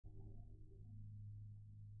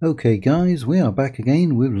Okay guys, we are back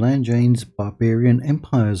again with Lanjane's Barbarian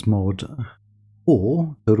Empires mod,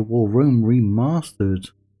 or Total War Rome Remastered,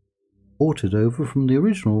 ported over from the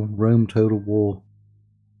original Rome Total War.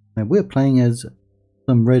 Now we're playing as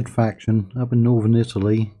some red faction up in northern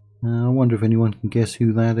Italy. I wonder if anyone can guess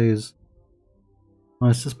who that is.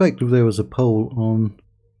 I suspect if there was a poll on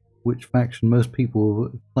which faction most people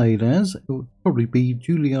played as, it would probably be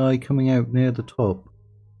Julii coming out near the top.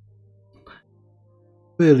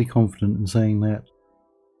 Fairly confident in saying that.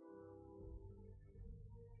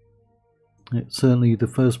 It's certainly the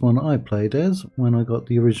first one I played as when I got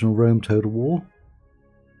the original Rome Total War,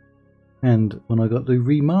 and when I got the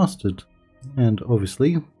Remastered, and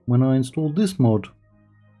obviously when I installed this mod.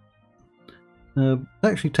 It's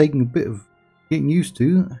actually taking a bit of getting used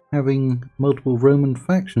to having multiple Roman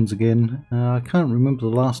factions again. I can't remember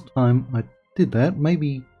the last time I did that,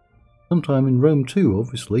 maybe sometime in Rome 2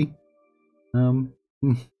 obviously.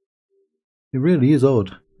 It really is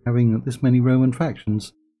odd having this many Roman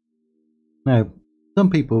factions. Now, some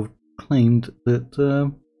people have claimed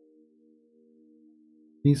that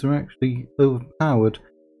these are actually overpowered.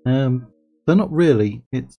 They're not really.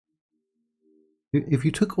 If you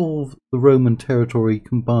took all of the Roman territory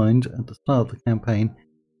combined at the start of the campaign,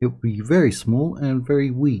 it would be very small and very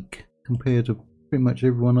weak compared to pretty much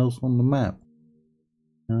everyone else on the map.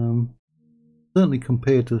 Certainly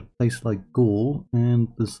compared to places like Gaul and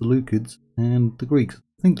the Seleucids and the Greeks.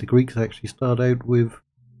 I think the Greeks actually start out with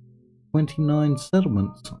 29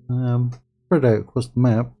 settlements spread out across the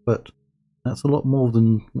map, but that's a lot more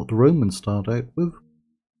than what the Romans start out with.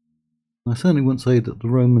 I certainly wouldn't say that the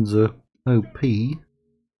Romans are OP.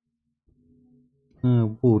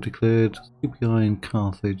 War declared, Scipii in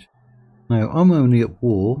Carthage. Now, I'm only at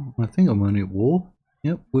war, I think I'm only at war,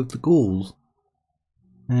 yep, with the Gauls.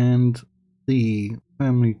 And the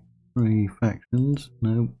family tree factions,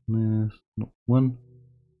 no, there's not one.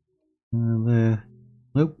 There,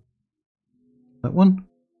 nope. That one?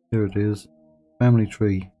 There it is. Family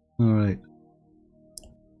tree. Alright.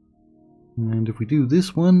 And if we do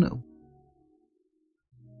this one,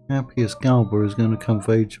 Appius Galba is going to come of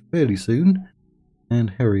age fairly soon.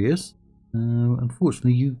 And Herius.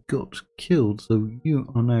 Unfortunately, you got killed, so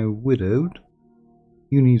you are now widowed.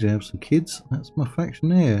 You need to have some kids. That's my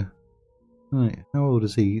faction heir. Right, how old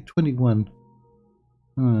is he? 21.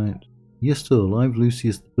 Alright. You're still alive,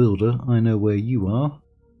 Lucius the Builder. I know where you are.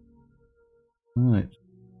 Right.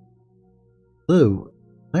 So,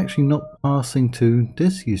 actually not passing to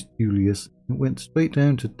Decius Julius. It went straight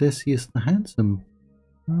down to Decius the Handsome.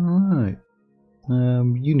 Alright.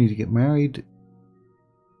 You need to get married.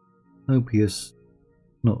 Opius,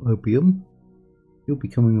 not opium. You'll be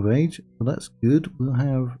coming of age, so that's good. We'll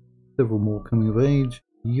have several more coming of age.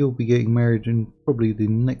 You'll be getting married in probably the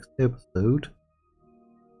next episode.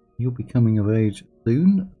 You'll be coming of age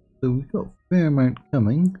soon, so we've got a fair amount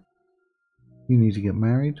coming. You need to get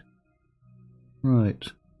married. Right.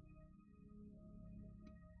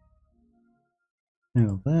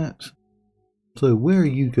 Now that. So where are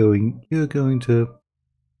you going? You're going to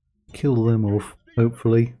kill them off,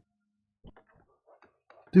 hopefully.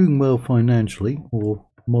 Doing well financially, or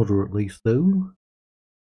moderately so.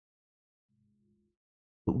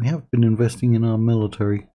 But we have been investing in our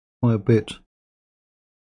military quite a bit.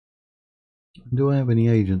 Do I have any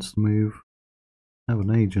agents to move? I have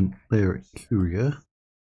an agent there at Curia.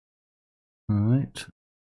 Alright.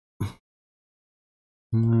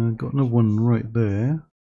 Got another one right there.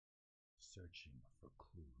 Searching for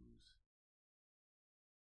clues.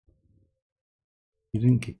 You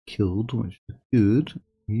didn't get killed, which is good.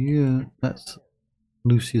 Yeah, that's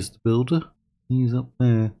Lucius the Builder. He's up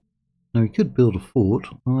there. Now he could build a fort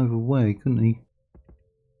either way, couldn't he?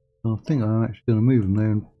 I think I'm actually going to move him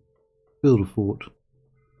there and build a fort.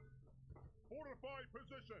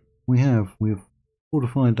 We've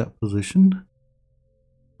fortified that position.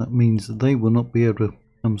 That means that they will not be able to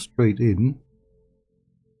come straight in.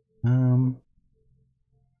 They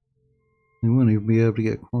won't even be able to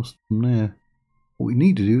get across from there. What we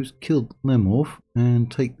need to do is kill them off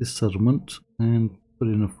and take this settlement and put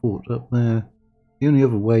in a fort up there. The only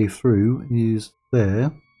other way through is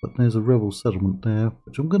there, but there's a rebel settlement there,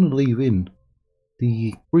 which I'm going to leave in.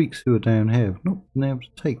 The Greeks who are down here have not been able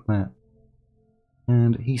to take that.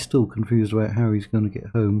 And he's still confused about how he's going to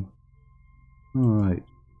get home. Alright.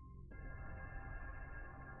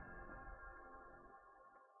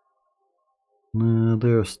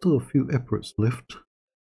 There are still a few Epirates left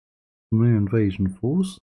from their invasion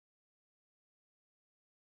force.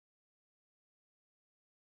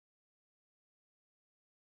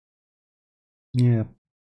 Yeah,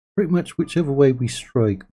 pretty much whichever way we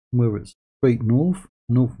strike, whether it's straight north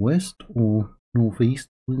northwest or northeast,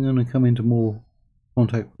 we're going to come into more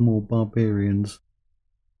contact with more barbarians.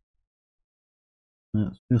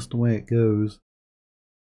 That's just the way it goes.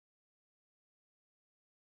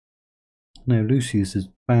 Now Lucius is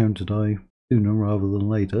bound to die sooner rather than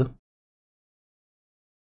later.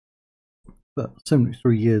 But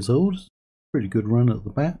 73 years old, pretty good run at the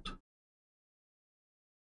bat.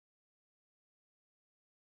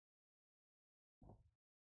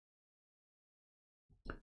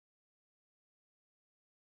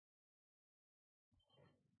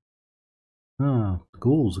 Ah, the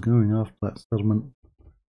Gauls are going after that settlement.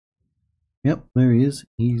 Yep, there he is.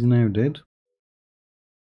 He's now dead.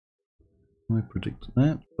 I predicted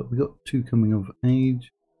that, but we got 2 coming of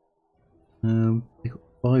age. They got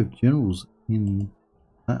 5 generals in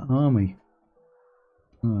that army.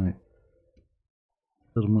 Right.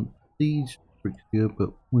 Settlement siege, here,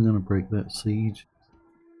 but we're going to break that siege.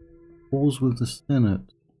 Wars with the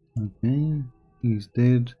Senate. Okay, he's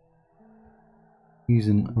dead. He's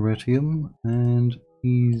in Arretium, and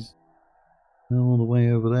he's all the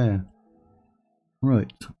way over there.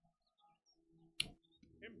 Right.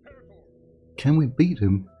 Can we beat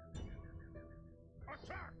him?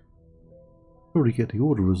 Probably get the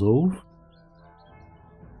order resolved.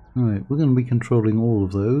 Right, we're going to be controlling all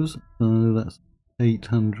of those. So that's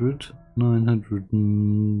 800,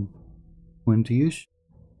 920-ish.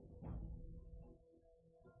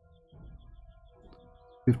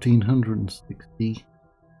 1560.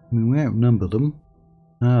 I mean, we outnumber them.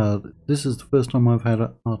 This is the first time I've had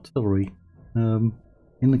artillery in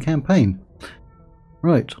the campaign.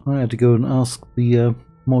 Right, I had to go and ask the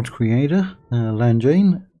mod creator,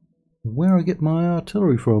 Lanjane, where I get my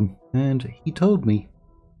artillery from, and he told me.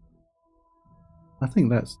 I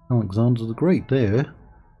think that's Alexander the Great there.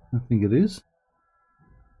 I think it is.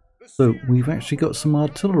 So we've actually got some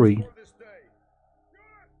artillery.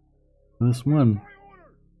 First one.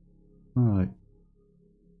 Alright.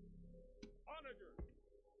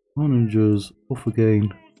 Onagers, off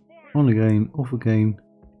again. On again, off again.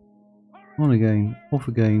 On again, off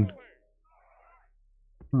again.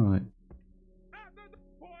 Alright.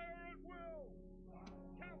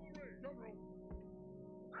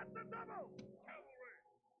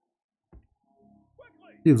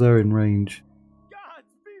 See if they're in range.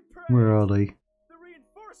 Where are they?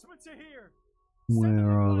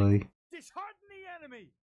 Where are they?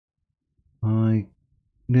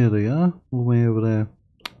 There they are, all the way over there.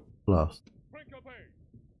 Blast.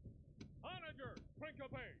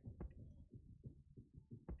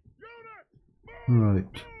 Right.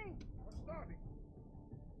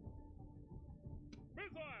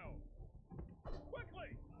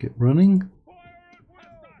 Get running.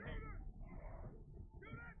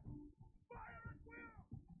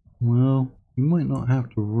 Well, you might not have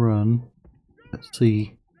to run. Let's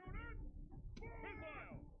see.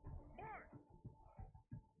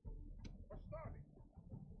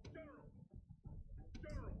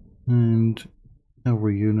 And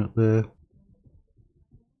cavalry unit there.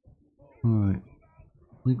 Alright.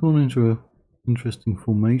 We've gone into an interesting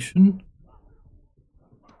formation.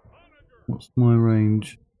 What's my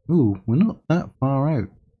range? Ooh, we're not that far out.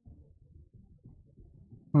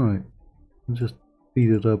 Alright. We'll just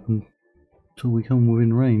speed it up until we come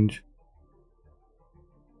within range.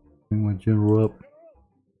 Bring my general up.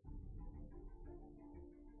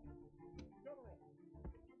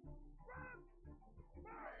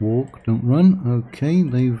 Walk, don't run. Okay,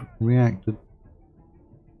 they've reacted.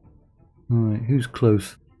 Alright, who's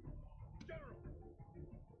close?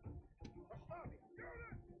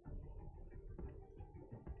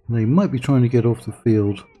 They might be trying to get off the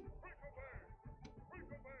field.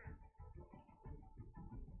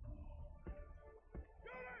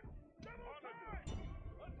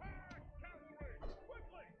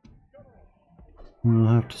 We'll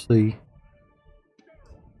have to see.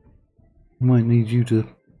 Might need you to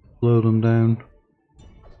slow them down.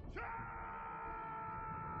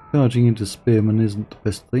 Charging into spearmen isn't the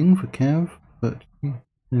best thing for Cav, but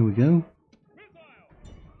there we go.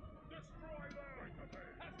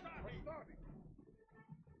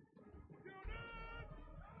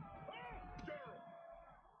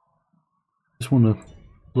 Just want to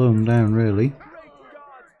slow them down, really. Great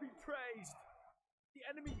gods be praised! The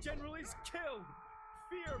enemy general is killed!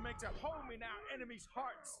 Fear makes a home in our enemies'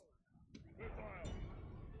 hearts!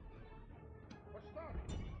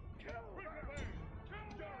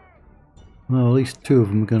 Well, at least 2 of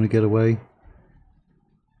them are going to get away.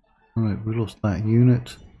 Alright, we lost that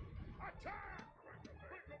unit.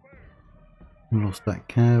 We lost that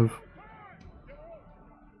cav.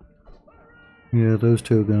 Yeah, those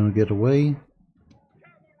 2 are going to get away.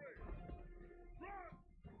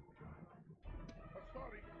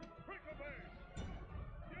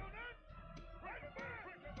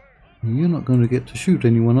 You're not going to get to shoot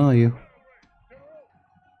anyone, are you?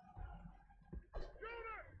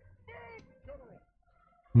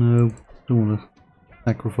 No, don't want to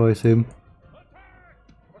sacrifice him.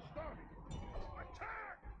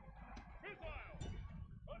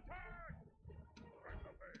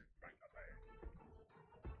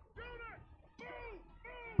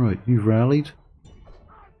 Right, you've rallied.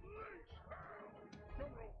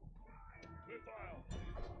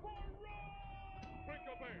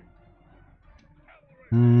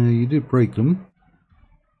 You did break them.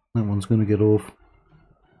 That one's going to get off.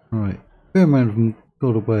 Right, fair amount of them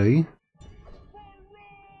got away.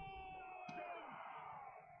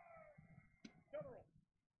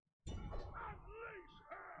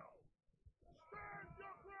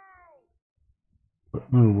 But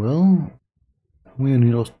oh well. We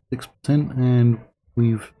only lost 6% and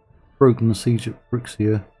we've broken the siege at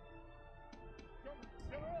Brixia.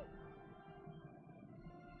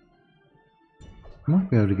 Might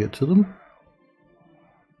be able to get to them.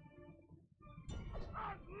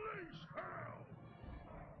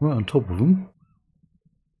 Right on top of them.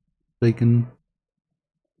 They can...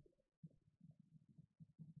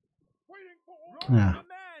 Rome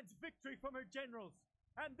demands victory from her generals,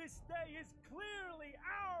 and this day is clearly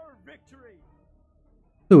our victory.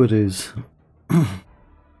 So it is.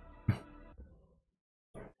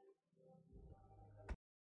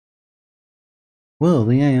 Well,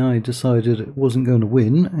 the AI decided it wasn't going to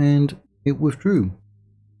win and it withdrew.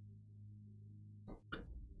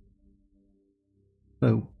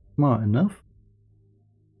 So, smart enough.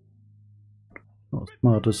 Not as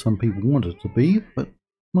smart as some people want it to be, but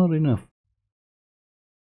smart enough.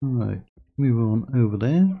 Alright, move on over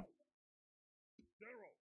there.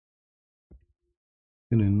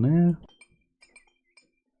 Get in there.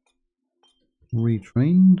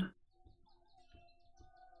 Retrained.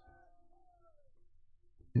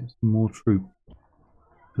 Get some more troops.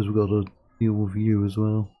 Because we've got to deal with you as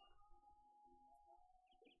well.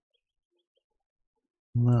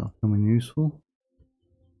 That'll come in useful.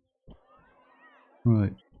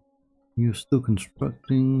 Right. You're still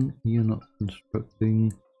constructing. You're not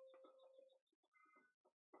constructing.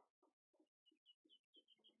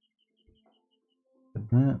 Get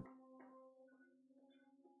that.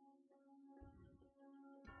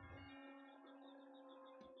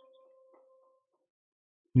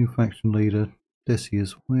 New faction leader,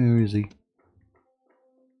 Decius. Where is he?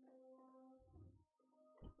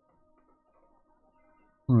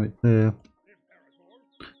 Right there.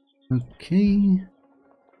 Okay.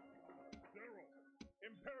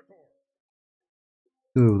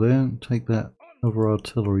 Go over there and take that other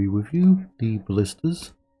artillery with you, the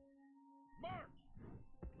ballistas.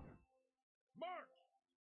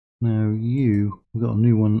 Now you, we've got a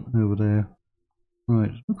new one over there.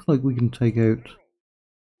 Right, looks like we can take out a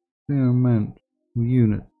fair amount of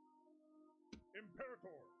units.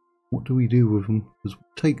 What do we do with them? Because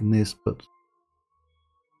we've taken this, but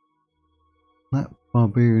that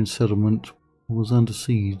barbarian settlement was under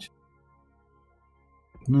siege.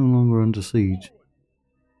 No longer under siege.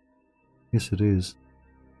 Yes, it is.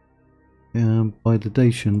 By the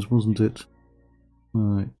Dacians, wasn't it?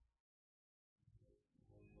 Alright.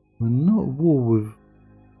 We're not at war with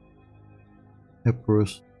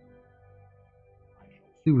Epirus.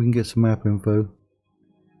 See if we can get some map info.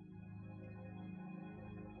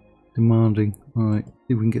 Demanding. Alright,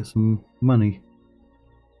 see if we can get some money.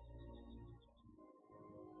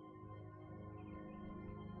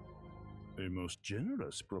 A most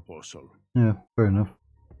generous proposal. Yeah, fair enough.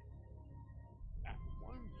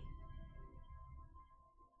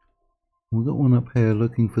 We've got one up here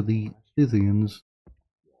looking for the Scythians.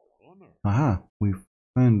 Aha, we've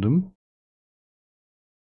found them.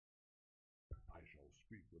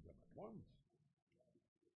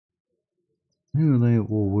 Who are they at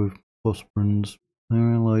war with? Bosporans.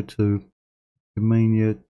 They're allied to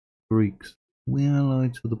Germania, Greeks. We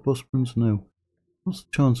allied to the Bosporans? No. What's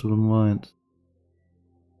the chance of an alliance?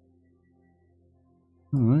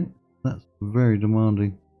 Alright, that's very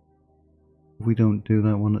demanding. If we don't do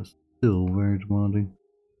that one, it's still very demanding.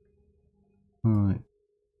 Alright.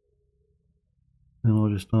 Then I'll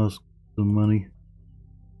just ask for money.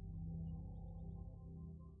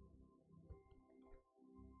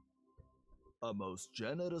 A most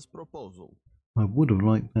generous proposal. I would have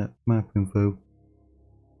liked that map info.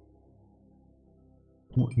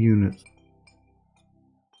 What units?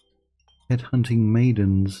 Headhunting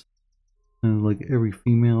maidens. Sounds like every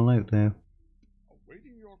female out there.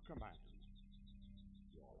 Awaiting your command.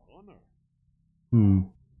 Your honor.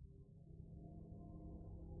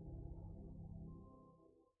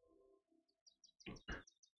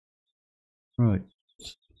 Right.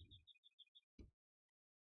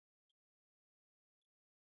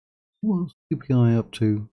 what's Scipii up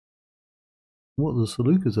to? What are the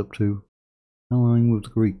Seleucids up to? Allying with the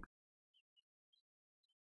Greeks.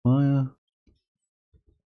 Fire.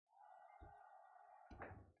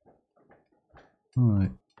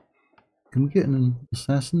 Alright. Can we get an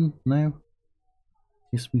assassin now?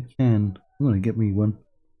 Yes, we can. I'm going to get me one.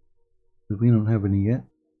 Because we don't have any yet.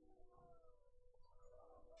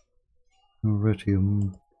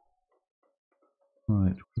 Retium.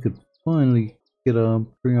 Right. We could finally get our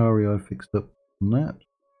Priarii fixed up on that.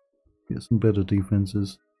 Get some better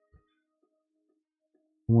defenses.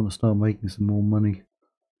 I want to start making some more money.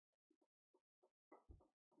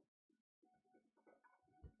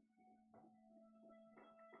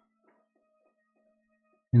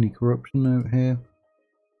 Any corruption out here?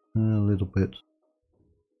 A little bit.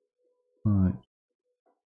 Right.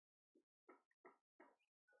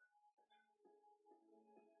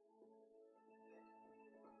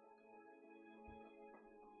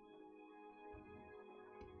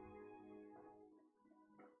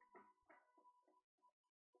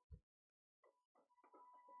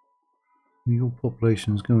 Your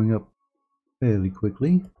population is going up fairly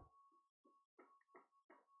quickly.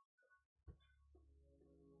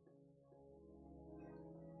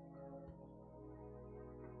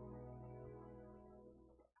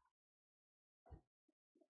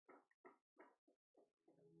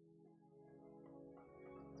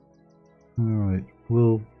 Alright,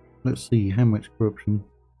 well, let's see how much corruption.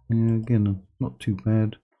 Yeah, again, not too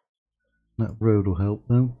bad. That road will help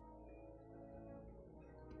though.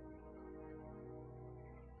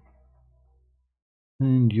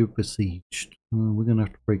 And you're besieged. We're going to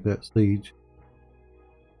have to break that siege.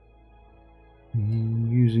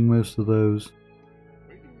 Using most of those.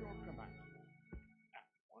 Waiting your command. At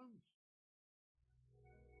once.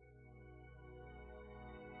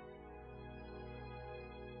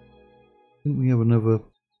 Didn't we have another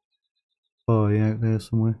spy out there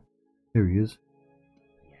somewhere? Here he is.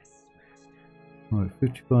 Yes, master. Right,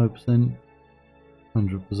 55%,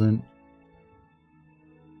 100%.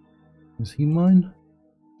 Is he mine?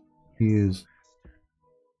 He is.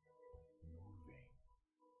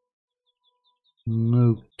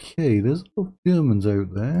 Okay, there's a lot of Germans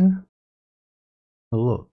out there. A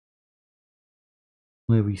lot.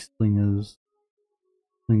 Heavy slingers.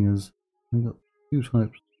 Slingers. We've got two types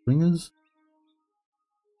of slingers.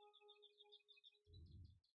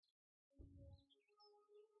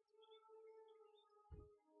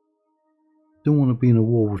 Don't want to be in a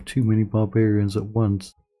war with too many barbarians at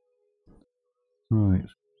once. Right,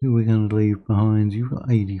 who are we going to leave behind? You've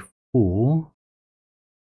got 84.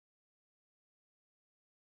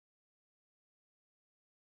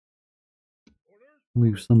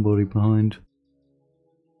 Leave somebody behind.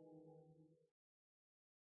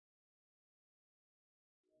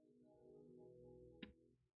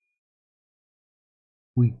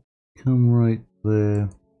 We come right there.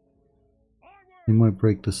 They might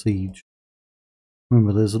break the siege.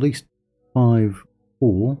 Remember, there's at least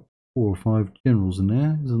four or five generals in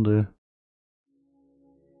there, isn't there?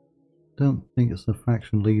 Don't think it's the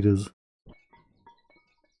faction leaders.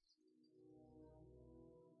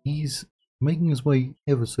 He's making his way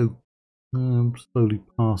ever so slowly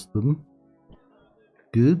past them.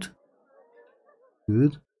 Good.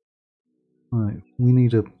 Good. Right, we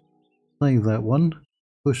need to save that one,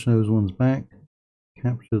 push those ones back,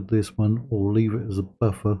 capture this one, or leave it as a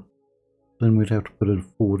buffer. Then we'd have to put a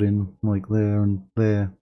fort in like there and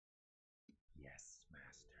there. Yes,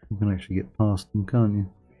 master. You can actually get past them, can't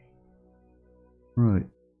you? Right.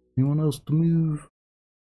 Anyone else to move?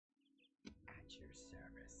 At your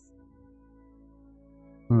service.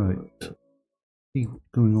 Right. See what's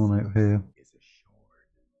going on out here. Is assured.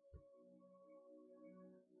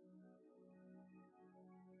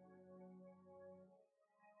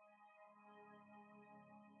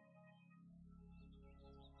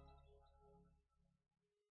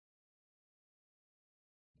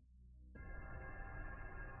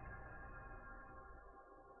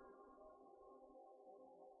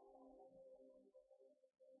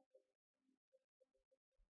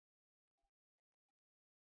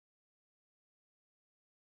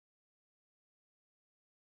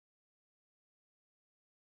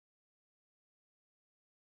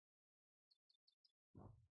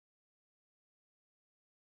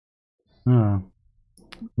 Ah.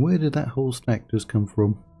 Where did that whole stack just come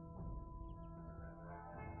from?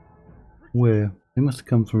 Where? They must have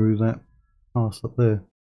come through that pass up there.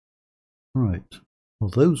 Right.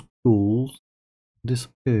 Well, those Gauls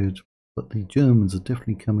disappeared, but the Germans are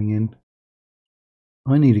definitely coming in.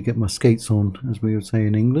 I need to get my skates on, as we would say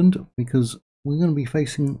in England, because we're going to be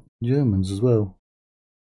facing Germans as well.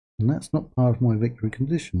 And that's not part of my victory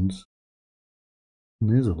conditions. And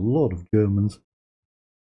there's a lot of Germans.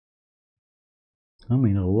 I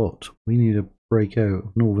mean a lot. We need to break out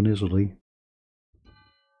of northern Italy.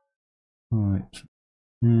 Right.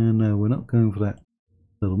 And no, we're not going for that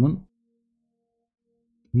settlement.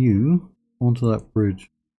 You onto that bridge.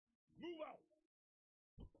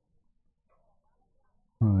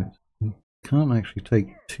 Right. We can't actually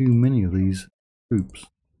take too many of these troops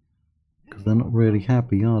because they're not really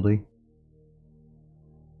happy, are they?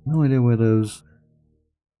 No idea where those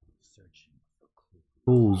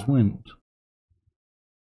balls went.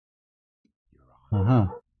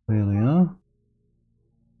 Aha, there they are.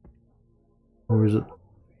 Or is it?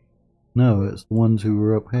 No, it's the ones who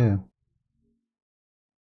were up here.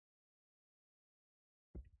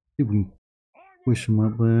 See if we can push them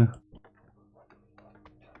up there.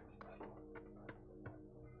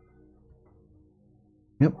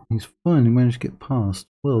 Yep, he's finally managed to get past.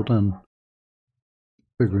 Well done.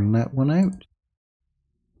 Figuring that one out.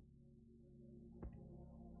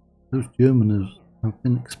 Those Germans have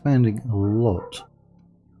been expanding a lot.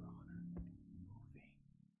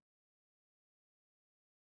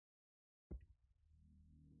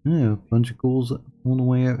 Yeah, a bunch of Gauls all the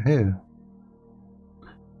way out here.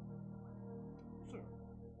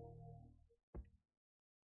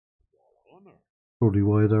 Probably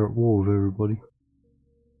why they're at war with everybody.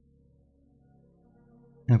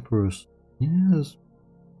 Epirus. Yeah, there's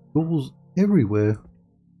Gauls everywhere.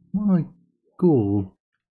 My Gaul.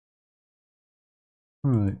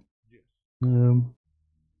 Right.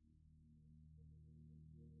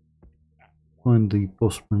 Find the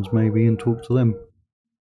Bosprans maybe and talk to them.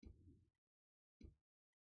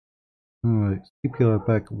 Alright, CPI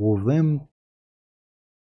back at war with them.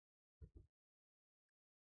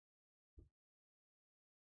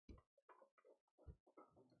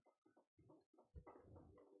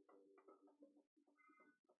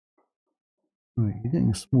 Right, you're getting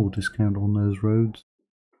a small discount on those roads.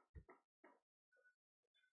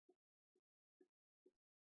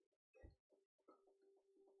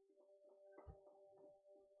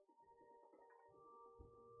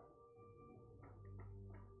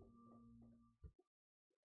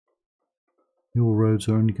 Your roads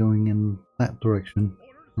are only going in that direction.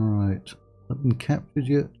 Alright, not been captured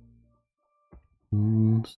yet.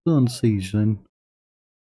 Still on siege then.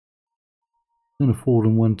 Going to fall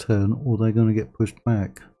in one turn, or they're going to get pushed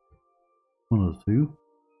back. One of the two.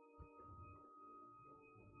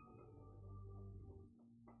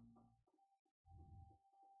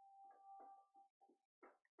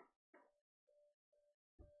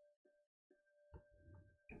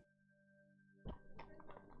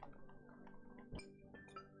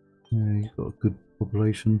 Yeah, you've got a good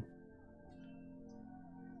population.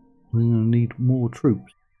 We're going to need more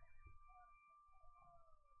troops.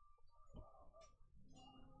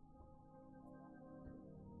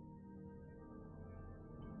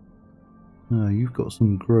 You've got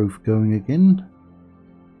some growth going again.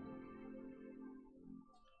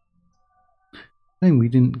 Shame we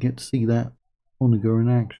didn't get to see that Onager in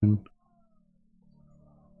action.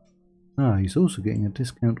 Ah, he's also getting a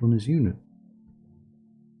discount on his unit.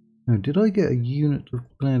 Now, did I get a unit of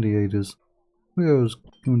gladiators? Where I was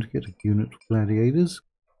going to get a unit of gladiators.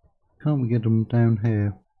 Can't we get them down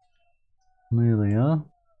here? There they are.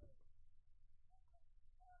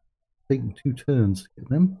 Taking 2 turns to get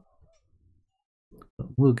them. But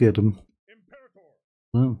we'll get them.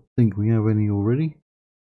 I don't think we have any already.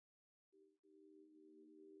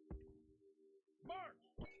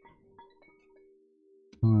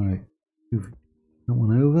 Alright, move that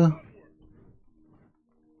one over.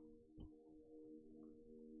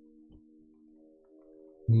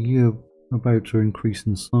 You're about to increase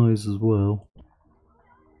in size as well.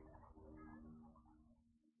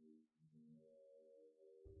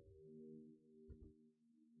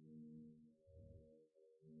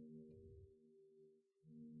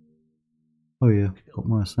 Oh yeah, got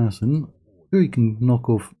my assassin. Sure, you can knock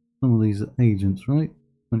off some of these agents, right?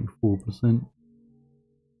 24%.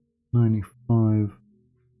 95.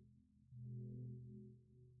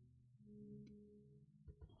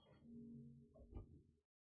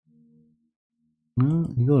 No,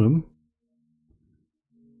 you got him.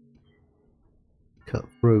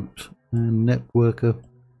 Cutthroat and networker.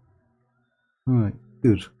 Alright,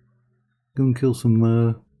 good. Go and kill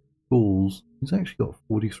some Gauls. He's actually got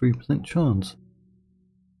a 43% chance.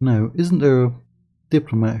 Now, isn't there a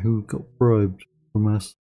diplomat who got bribed from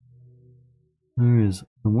us? There is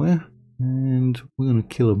somewhere, and we're going to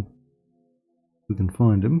kill him. We can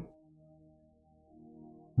find him.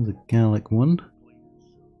 There's a Gallic one.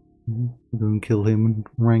 We'll go and kill him and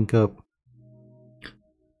rank up.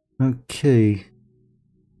 Okay.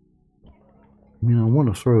 I mean, I want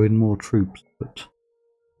to throw in more troops, but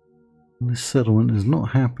this settlement is not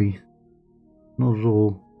happy. Not at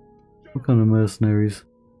all. What kind of mercenaries?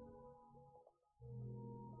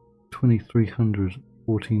 2300,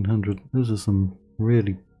 1400. Those are some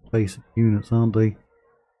really basic units, aren't they?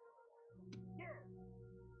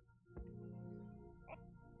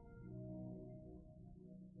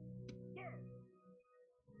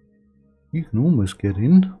 You can almost get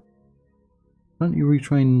in. Can't you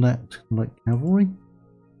retrain that like cavalry?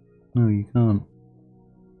 No, you can't.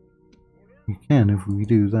 You can if we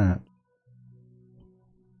do that.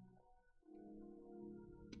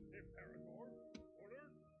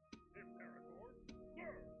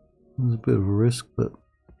 There's a bit of a risk, but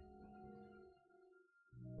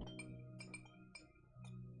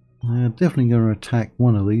they're definitely going to attack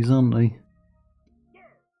one of these, aren't they?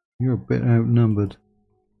 You're a bit outnumbered.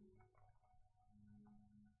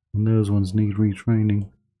 And those ones need retraining.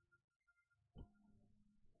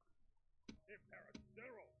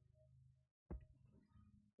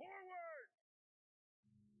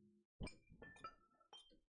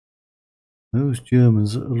 Those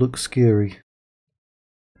Germans look scary.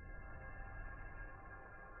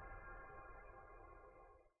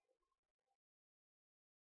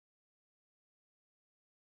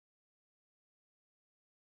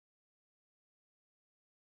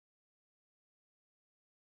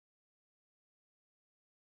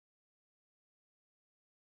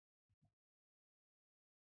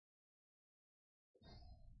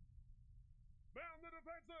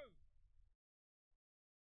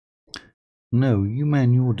 No, you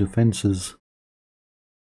man your defences.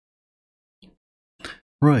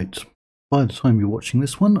 Right, by the time you're watching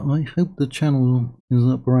this one, I hope the channel is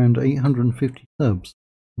up around 850 subs.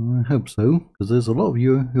 I hope so, because there's a lot of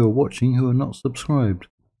you who are watching who are not subscribed.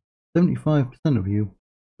 75% of you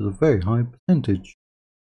is a very high percentage.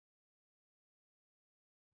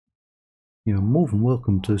 You're more than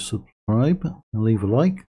welcome to subscribe and leave a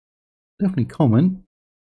like. Definitely comment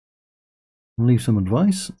and leave some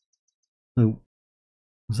advice. So,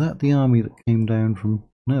 is that the army that came down from...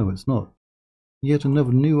 No, it's not. Yet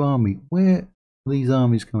another new army. Where are these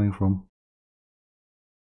armies coming from?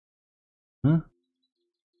 Huh?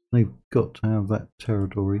 They've got to have that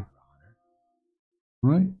territory.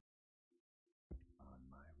 Right?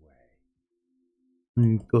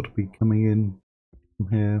 They've got to be coming in from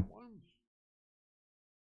here.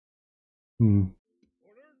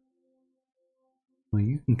 Well,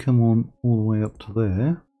 you can come on all the way up to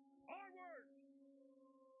there.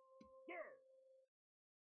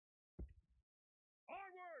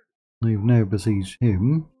 They've now besieged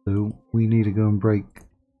him, so we need to go and break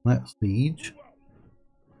that siege.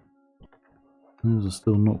 Those are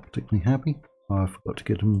still not particularly happy. Oh, I forgot to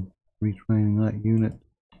get them retraining that unit.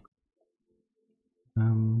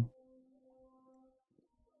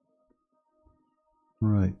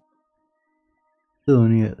 Right. Still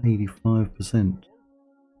only at 85%.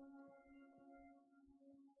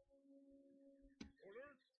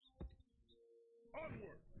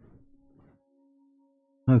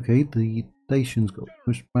 Okay, the Dacians got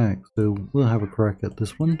pushed back, so we'll have a crack at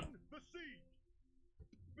this one.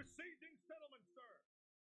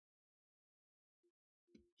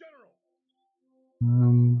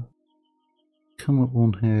 Come up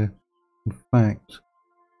on here. In fact,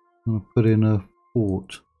 I'm going to put in a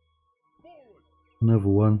fort. Another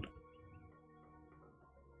one.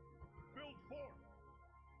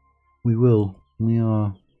 We will. We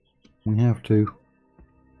are. We have to.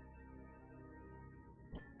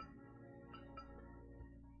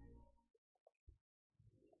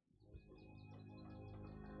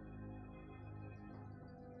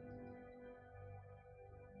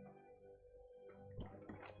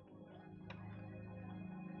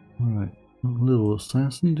 Alright, a little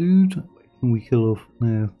assassin dude. Can we kill off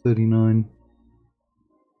now? 39.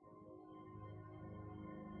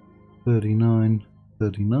 39.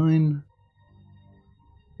 39.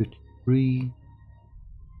 53.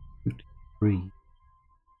 53.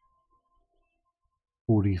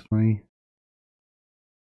 43.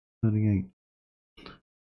 38.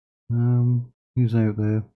 Who's out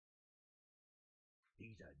there?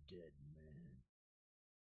 He's a dead man.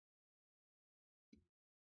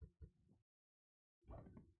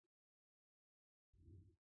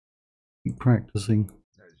 Keep practicing,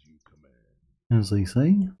 As you command. as they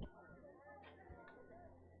say.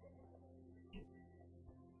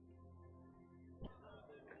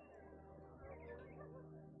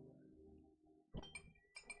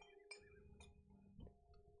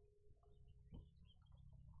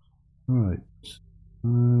 Right.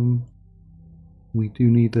 We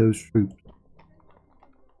do need those troops.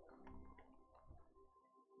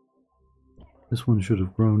 This one should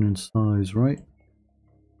have grown in size, right?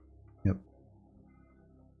 Yep.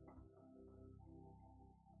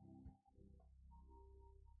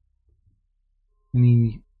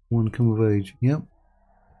 Anyone come of age? Yep.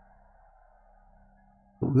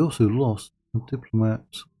 But we also lost a diplomat.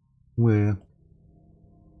 Where?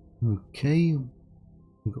 Okay.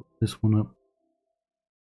 We've got this one up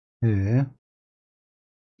here.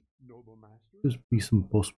 Noble master, There's be some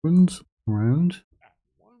Bosprans around. at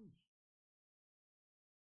once.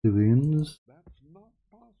 Civilians. That's not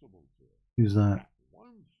possible, sir. Who's that? At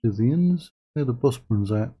once. Civilians? Where the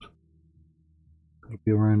Bosprans at? Gotta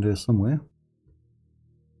be around here somewhere.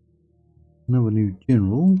 Another new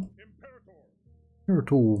general.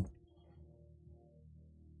 Imperator.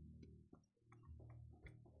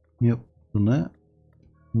 Yep, done that.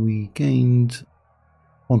 We gained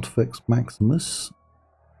Pontifex Maximus.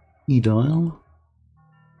 Edile.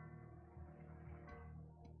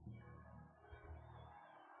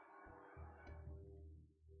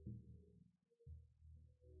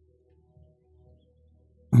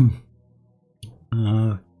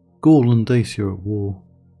 Gaul and Dacia at war.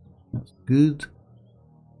 That's good.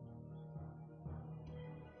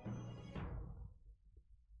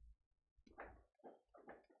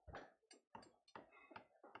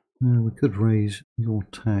 We could raise your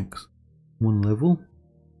tax one level.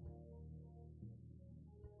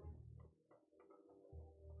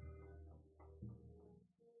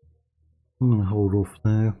 I'm going to hold off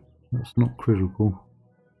there. That's not critical.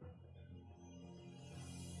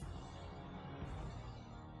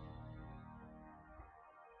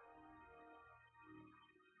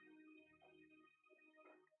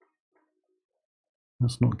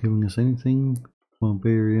 That's not giving us anything.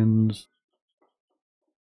 Barbarians.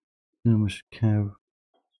 Skirmish cav.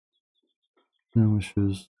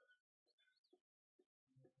 Skirmishers.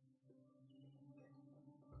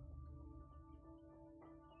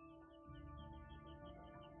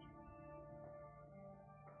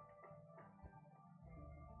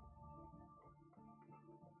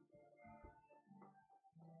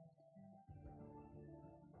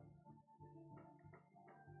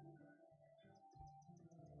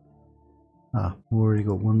 Ah, already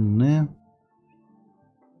got one in there.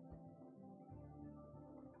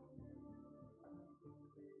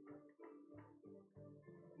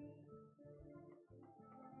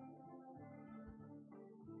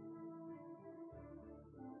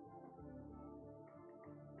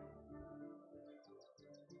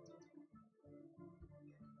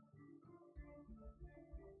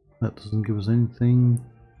 That doesn't give us anything.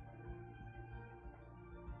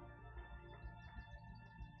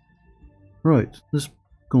 Right, this has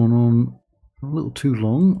gone on a little too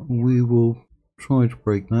long. We will try to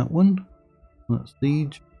break that one. That's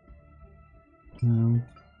siege.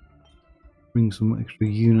 Bring some extra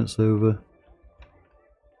units over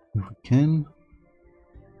if we can.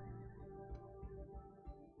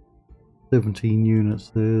 17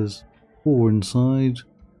 units, there's 4 inside.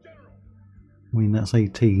 I mean, that's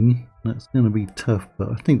 18. That's going to be tough, but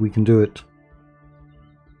I think we can do it.